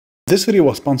This video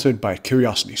was sponsored by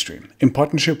CuriosityStream in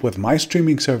partnership with my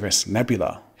streaming service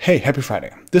Nebula. Hey, happy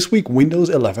Friday. This week Windows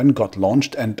 11 got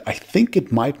launched and I think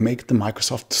it might make the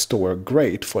Microsoft Store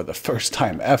great for the first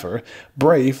time ever.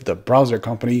 Brave, the browser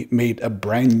company, made a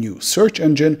brand new search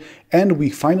engine and we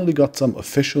finally got some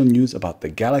official news about the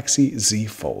Galaxy Z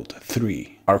Fold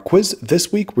 3. Our quiz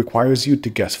this week requires you to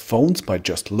guess phones by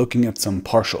just looking at some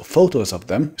partial photos of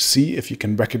them. See if you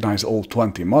can recognize all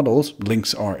 20 models.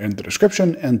 Links are in the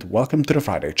description and welcome to the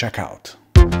Friday checkout.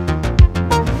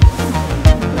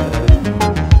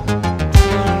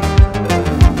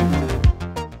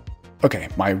 Okay,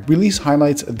 my release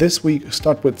highlights this week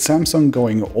start with Samsung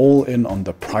going all in on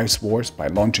the price wars by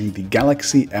launching the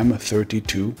Galaxy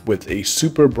M32 with a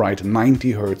super bright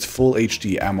 90Hz Full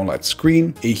HD AMOLED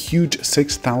screen, a huge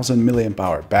 6000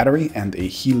 mAh battery and a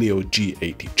Helio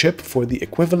G80 chip for the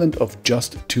equivalent of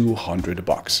just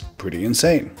 $200. Pretty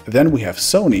insane. Then we have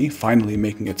Sony finally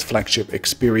making its flagship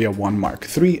Xperia 1 Mark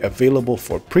III available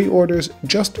for pre-orders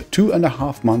just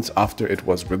 2.5 months after it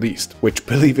was released, which,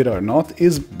 believe it or not,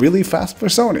 is really fast for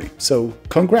Sony, so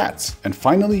congrats. And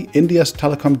finally, India's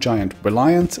telecom giant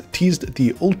Reliance teased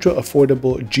the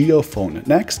ultra-affordable Jio phone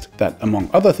Next that, among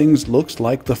other things, looks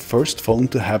like the first phone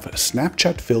to have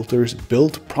Snapchat filters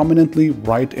built prominently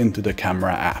right into the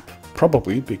camera app.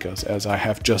 Probably because, as I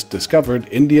have just discovered,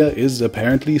 India is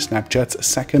apparently Snapchat's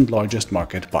second largest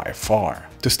market by far.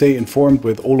 To stay informed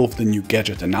with all of the new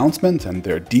gadget announcements and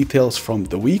their details from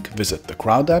the week, visit the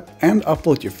Crowd app and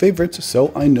upload your favorites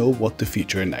so I know what to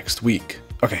feature next week.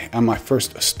 Okay, and my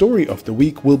first story of the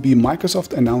week will be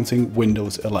Microsoft announcing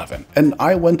Windows 11. And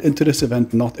I went into this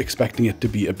event not expecting it to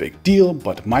be a big deal,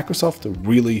 but Microsoft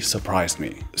really surprised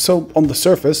me. So on the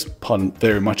surface, pun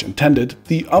very much intended,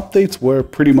 the updates were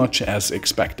pretty much as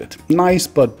expected. Nice,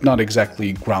 but not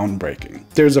exactly groundbreaking.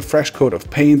 There's a fresh coat of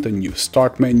paint, a new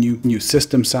start menu, new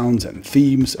system sounds and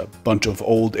themes, a bunch of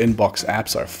old inbox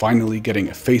apps are finally getting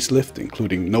a facelift,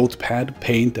 including Notepad,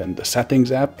 Paint and the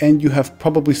Settings app, and you have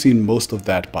probably seen most of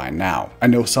that by now. I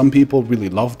know some people really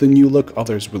love the new look,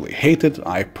 others really hate it.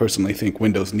 I personally think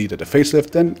Windows needed a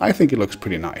facelift and I think it looks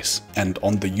pretty nice. And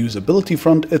on the usability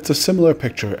front, it's a similar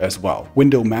picture as well.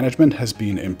 Window management has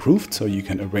been improved, so you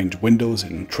can arrange windows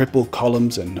in triple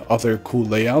columns and other cool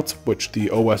layouts, which the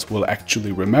OS will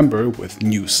actually remember with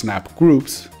new snap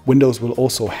groups. Windows will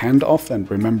also hand off and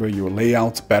remember your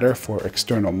layouts better for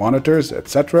external monitors,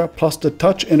 etc. Plus the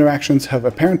touch interactions have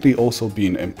apparently also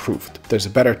been improved. There's a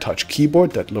better touch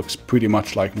keyboard that looks pretty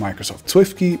much like Microsoft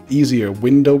SwiftKey, easier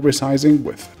window resizing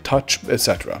with touch,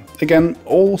 etc. Again,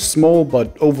 all small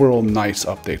but overall nice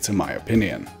updates in my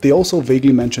opinion. They also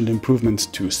vaguely mentioned improvements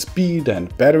to speed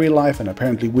and battery life, and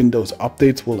apparently Windows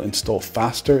updates will install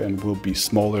faster and will be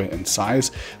smaller in size,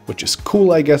 which is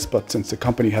cool I guess, but since the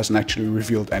company hasn't actually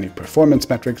revealed any performance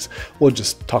metrics, we'll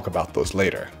just talk about those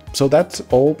later. So that's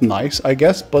all nice, I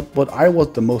guess, but what I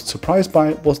was the most surprised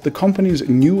by was the company's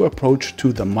new approach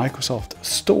to the Microsoft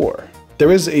Store.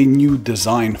 There is a new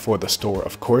design for the store,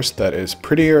 of course, that is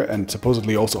prettier and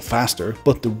supposedly also faster,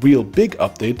 but the real big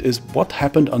update is what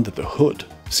happened under the hood.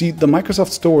 See, the Microsoft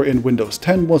Store in Windows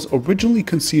 10 was originally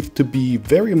conceived to be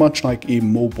very much like a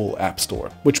mobile app store,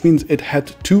 which means it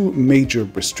had two major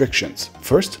restrictions.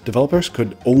 First, developers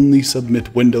could only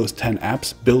submit Windows 10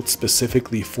 apps built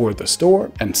specifically for the store,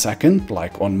 and second,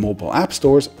 like on mobile app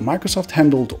stores, Microsoft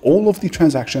handled all of the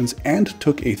transactions and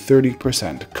took a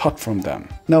 30% cut from them.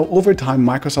 Now, over time,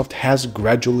 Microsoft has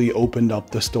gradually opened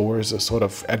up the store as a sort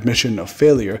of admission of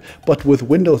failure, but with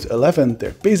Windows 11,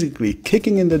 they're basically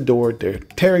kicking in the door, they're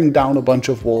tearing down a bunch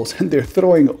of walls, and they're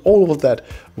throwing all of that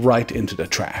right into the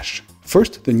trash.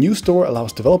 First, the new store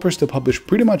allows developers to publish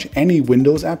pretty much any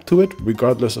Windows app to it,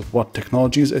 regardless of what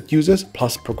technologies it uses,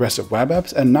 plus progressive web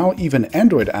apps, and now even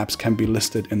Android apps can be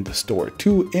listed in the store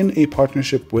too, in a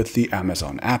partnership with the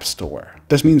Amazon App Store.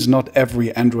 This means not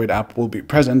every Android app will be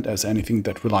present, as anything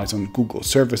that relies on Google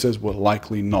services will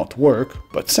likely not work.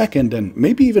 But second, and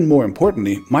maybe even more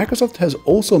importantly, Microsoft has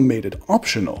also made it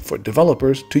optional for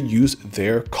developers to use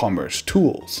their commerce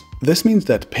tools. This means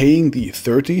that paying the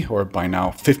 30 or by now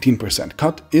 15%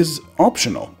 cut is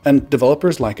optional, and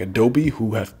developers like Adobe,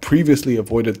 who have previously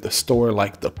avoided the store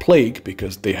like the plague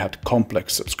because they had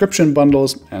complex subscription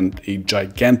bundles and a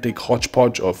gigantic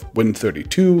hodgepodge of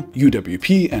Win32,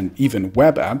 UWP and even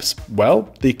web apps,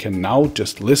 well, they can now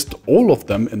just list all of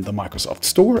them in the Microsoft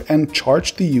Store and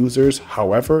charge the users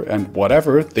however and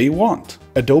whatever they want.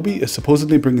 Adobe is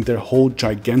supposedly bringing their whole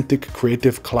gigantic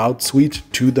Creative Cloud suite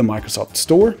to the Microsoft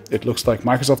Store. It looks like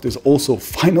Microsoft is also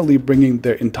finally bringing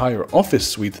their entire Office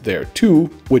suite there too,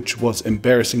 which was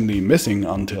embarrassingly missing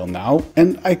until now.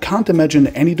 And I can't imagine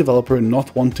any developer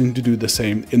not wanting to do the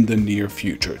same in the near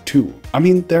future too. I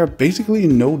mean, there are basically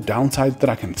no downsides that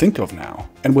I can think of now.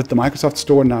 And with the Microsoft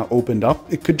Store now opened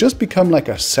up, it could just become like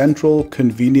a central,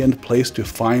 convenient place to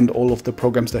find all of the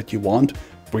programs that you want,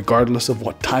 regardless of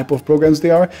what type of programs they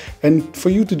are, and for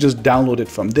you to just download it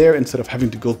from there instead of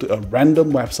having to go to a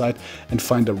random website and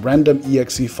find a random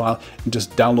exe file and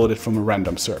just download it from a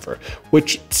random server,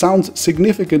 which sounds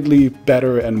significantly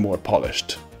better and more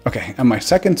polished. Okay, and my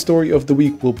second story of the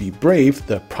week will be Brave,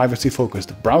 the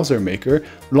privacy-focused browser maker,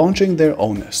 launching their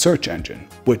own search engine,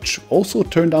 which also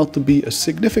turned out to be a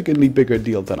significantly bigger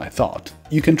deal than I thought.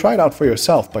 You can try it out for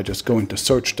yourself by just going to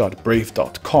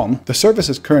search.brave.com. The service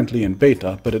is currently in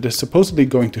beta, but it is supposedly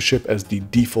going to ship as the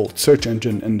default search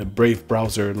engine in the Brave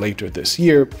browser later this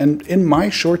year, and in my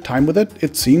short time with it,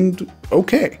 it seemed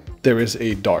okay. There is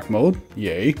a dark mode,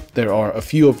 yay. There are a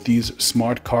few of these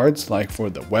smart cards like for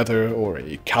the weather or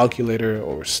a calculator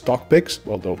or stock picks,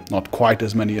 although not quite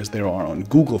as many as there are on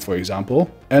Google, for example.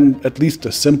 And at least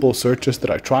the simple searches that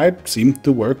I tried seemed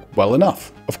to work well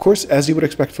enough. Of course, as you would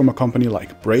expect from a company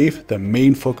like Brave, the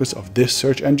main focus of this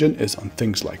search engine is on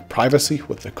things like privacy,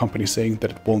 with the company saying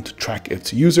that it won't track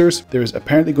its users. There is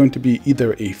apparently going to be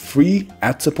either a free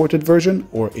ad-supported version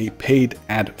or a paid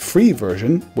ad-free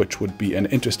version, which would be an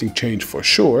interesting change for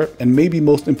sure. And maybe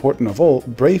most important of all,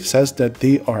 Brave says that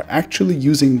they are actually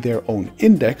using their own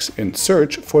index in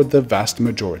search for the vast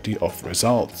majority of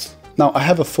results. Now, I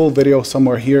have a full video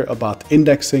somewhere here about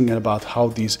indexing and about how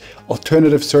these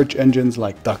alternative search engines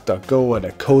like DuckDuckGo and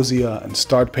Ecosia and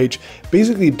StartPage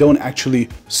basically don't actually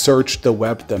search the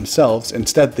web themselves.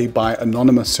 Instead, they buy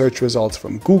anonymous search results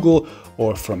from Google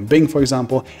or from Bing, for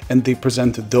example, and they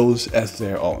present those as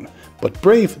their own. But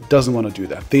Brave doesn't want to do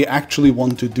that. They actually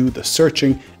want to do the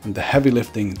searching and the heavy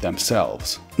lifting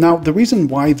themselves. Now, the reason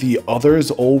why the others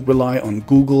all rely on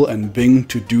Google and Bing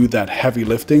to do that heavy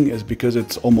lifting is because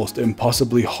it's almost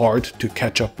impossibly hard to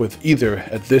catch up with either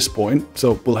at this point.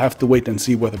 So we'll have to wait and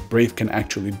see whether Brave can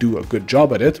actually do a good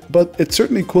job at it. But it's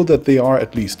certainly cool that they are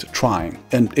at least trying.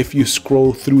 And if you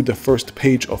scroll through the first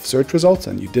page of search results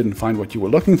and you didn't find what you were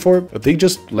looking for, they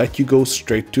just let you go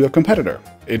straight to a competitor.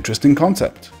 Interesting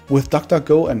concept. With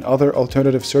DuckDuckGo and other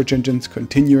alternative search engines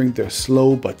continuing their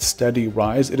slow but steady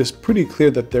rise, it is pretty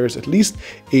clear that there is at least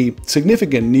a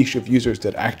significant niche of users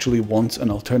that actually wants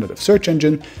an alternative search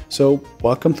engine, so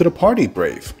welcome to the party,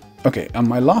 Brave. Okay, and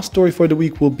my last story for the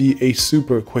week will be a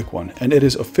super quick one, and it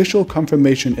is official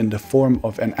confirmation in the form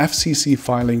of an FCC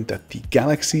filing that the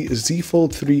Galaxy Z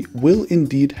Fold 3 will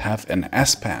indeed have an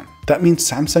S Pen. That means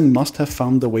Samsung must have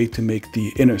found a way to make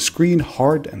the inner screen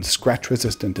hard and scratch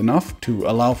resistant enough to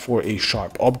allow for a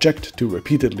sharp object to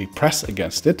repeatedly press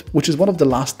against it, which is one of the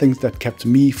last things that kept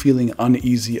me feeling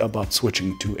uneasy about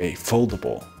switching to a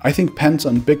foldable. I think pens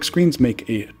on big screens make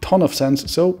a ton of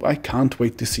sense, so I can't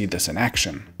wait to see this in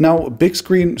action. Now, big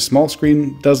screen, small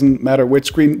screen, doesn't matter which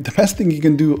screen, the best thing you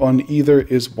can do on either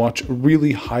is watch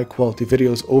really high quality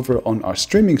videos over on our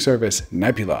streaming service,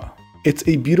 Nebula. It's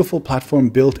a beautiful platform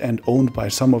built and owned by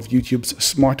some of YouTube's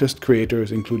smartest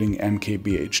creators, including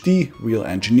MKBHD, Real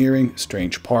Engineering,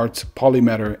 Strange Parts,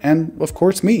 Polymatter, and of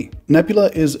course me.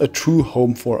 Nebula is a true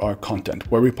home for our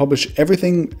content, where we publish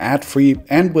everything ad-free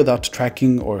and without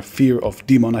tracking or fear of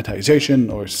demonetization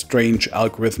or strange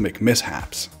algorithmic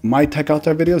mishaps. My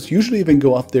TechAltar videos usually even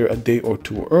go up there a day or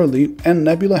two early, and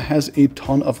Nebula has a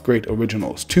ton of great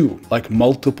originals too, like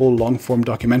multiple long-form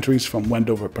documentaries from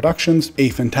Wendover Productions, a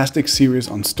fantastic series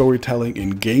on storytelling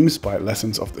in games by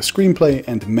Lessons of the Screenplay,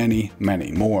 and many,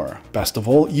 many more. Best of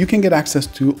all, you can get access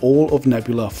to all of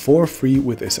Nebula for free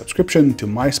with a subscription to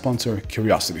my sponsor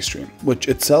CuriosityStream, which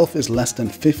itself is less than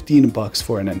 $15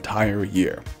 for an entire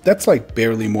year. That's like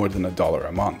barely more than $1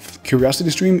 a month.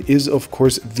 CuriosityStream is of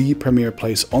course the premier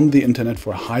place on the internet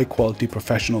for high quality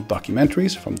professional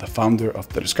documentaries from the founder of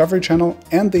the Discovery Channel,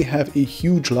 and they have a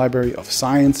huge library of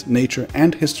science, nature,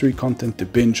 and history content to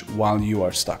binge while you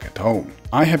are stuck at home.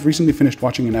 I have recently finished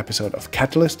watching an episode of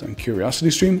Catalyst on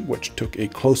CuriosityStream, which took a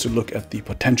closer look at the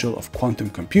potential of quantum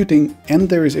computing, and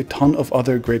there is a ton of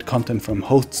other great content from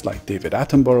hosts like David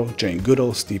Attenborough, Jane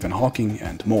Goodall, Stephen Hawking,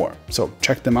 and more. So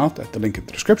check them out at the link in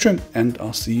the description, and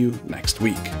I'll see you next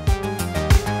week.